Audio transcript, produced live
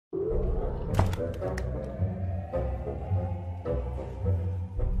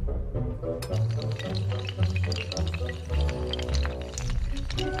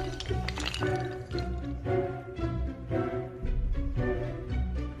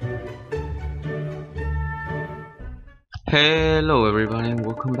Hello everybody and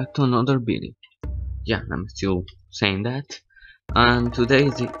welcome back to another video. Yeah, I'm still saying that. And today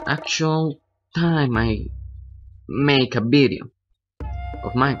is the actual time I make a video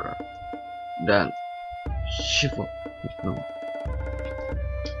of Minecraft. That shuffle.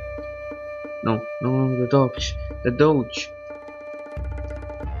 No. No, the dodge. The dodge.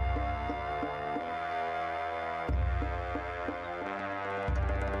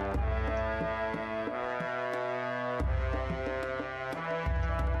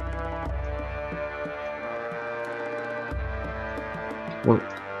 Well,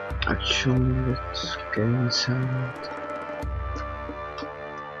 actually, let's get inside.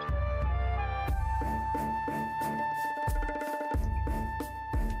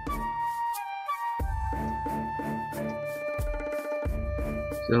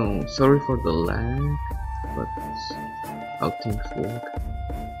 So, sorry for the lag, but how things work.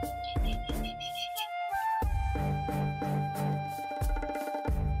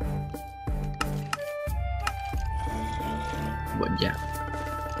 But yeah,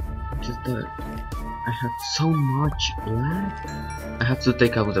 just that I have so much lag, I have to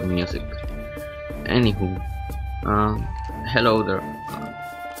take out the music. Anywho, hello there.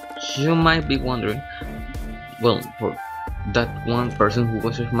 You might be wondering, well, for that one person who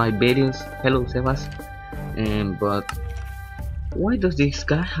watches my videos, hello Sebas, but why does this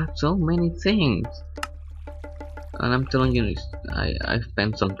guy have so many things? And I'm telling you this, I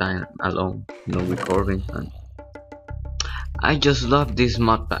spent some time alone, recording, and I just love this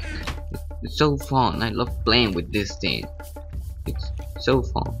mod pack. It's so fun. I love playing with this thing. It's so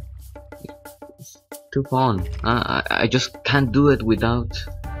fun. It's too fun. I just can't do it without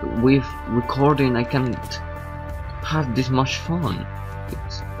with recording. I can't have this much fun.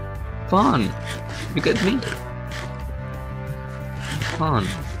 It's fun. You get me? It's fun.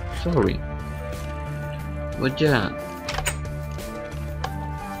 Sorry. But yeah.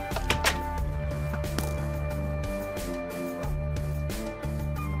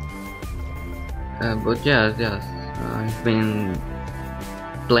 But yes, I've been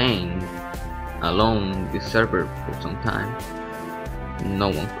playing alone this server for some time. No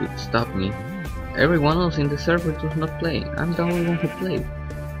one could stop me. Everyone else in the server does not play. I'm the only one who plays.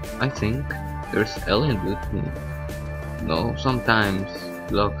 I think there's Alien with me. No, sometimes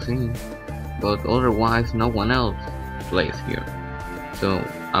logs in, but otherwise no one else plays here. So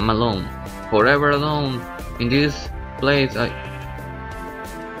I'm alone, forever alone in this place.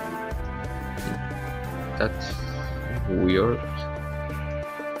 That's weird.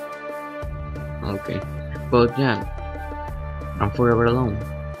 Okay, but yeah, I'm forever alone.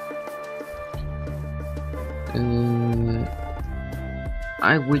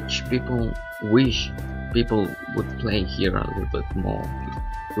 I wish people would play here a little bit more.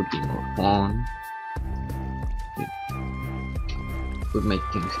 It would be more fun. It would make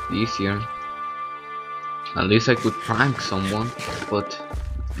things easier. At least I could prank someone, but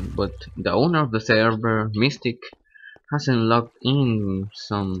the owner of the server, Mystic, hasn't logged in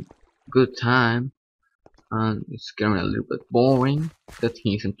some good time, and it's getting a little bit boring that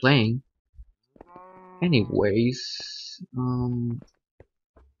he isn't playing. Anyways,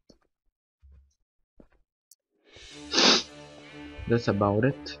 that's about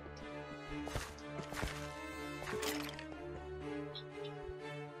it.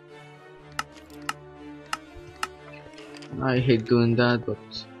 I hate doing that, but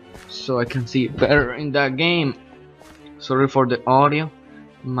so I can see better in that game. Sorry for the audio.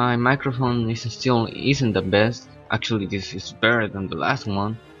 My microphone isn't the best. Actually, this is better than the last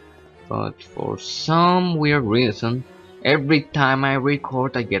one, but for some weird reason, every time I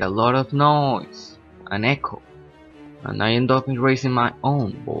record I get a lot of noise, an echo, and I end up erasing my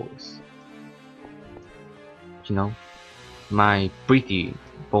own voice. You know, my pretty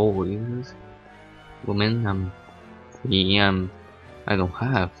voice. Woman, I'm free, I don't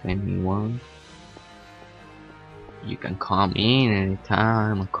have anyone. You can come in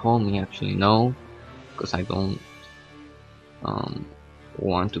anytime and call me. Actually, no, because I don't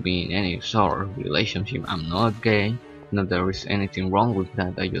want to be in any sort of relationship. I'm not gay. Not there is anything wrong with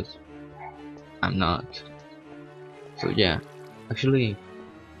that. I'm not. So yeah, actually,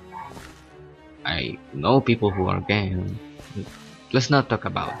 I know people who are gay. And let's not talk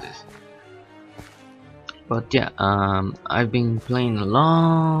about this. But yeah, I've been playing a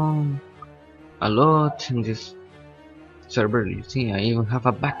lot in this server, you see, I even have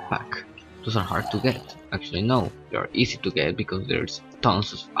a backpack. Those are hard to get. Actually, no, they are easy to get because there's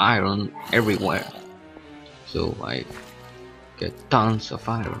tons of iron everywhere. So I get tons of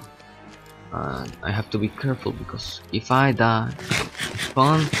iron. And I have to be careful because if I die, I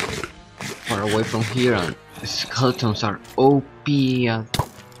spawn far away from here and the skeletons are OP at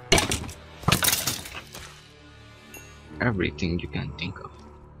everything you can think of.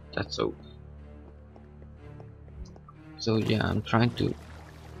 That's OP. So yeah, I'm trying to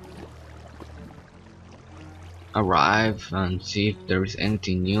arrive and see if there is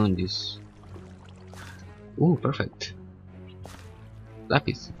anything new in this. Ooh, perfect.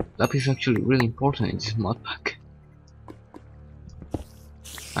 Lapis. Lapis is actually really important in this mod pack.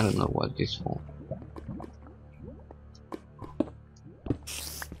 I don't know what this for.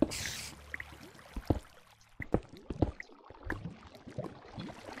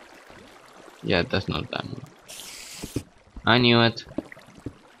 Yeah, that's not diamond. I knew it.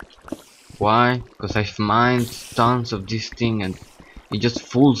 Why? Because I've mined tons of this thing and it just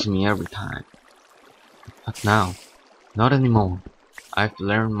fools me every time. But now, not anymore. I've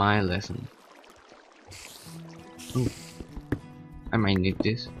learned my lesson. Ooh, I might need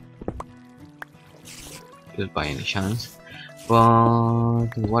this. Just by any chance. But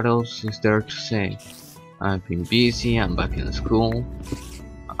what else is there to say? I've been busy, I'm back in school.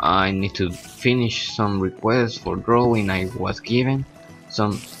 I need to finish some requests for drawing I was given.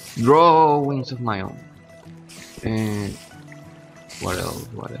 Some drawings of my own. And what else?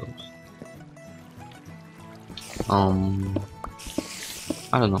 What else?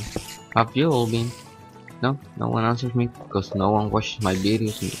 I don't know. Have you all been? No? No one answers me because no one watches my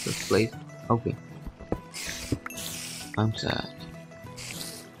videos in the first place? Okay. I'm sad.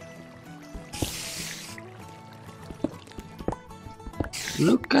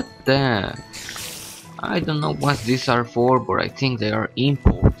 Look at that! I don't know what these are for, but I think they are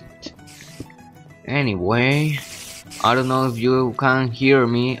imported. Anyway, I don't know if you can hear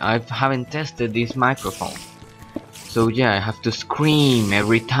me, I haven't tested this microphone. So yeah, I have to scream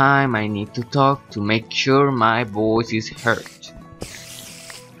every time I need to talk to make sure my voice is heard.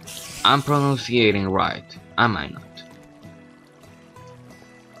 I'm pronouncing right, am I not?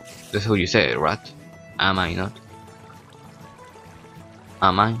 That's how you say it, right? Am I not?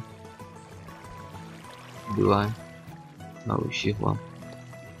 Am I? Do I? No shit, well.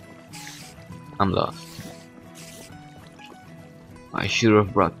 I'm lost. I should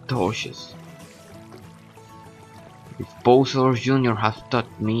have brought torches. If PaulsoaresJr has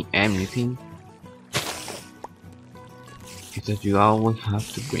taught me anything, it's that you always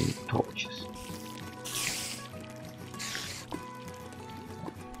have to bring torches.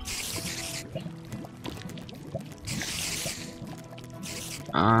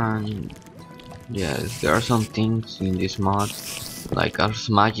 And yes, there are some things in this mod, like Ars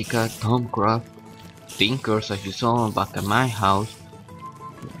Magica, Tomcraft, Tinkers as you saw back at my house.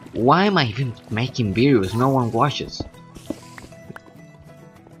 Why am I even making videos no one watches?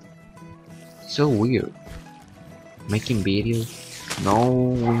 So weird. Making videos,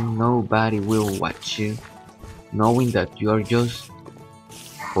 knowing nobody will watch you, knowing that you are just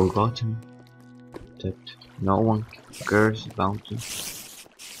forgotten, that no one cares about you.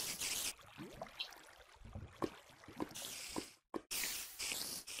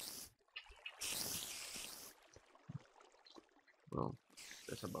 Well,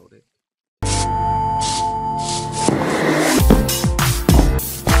 that's about it.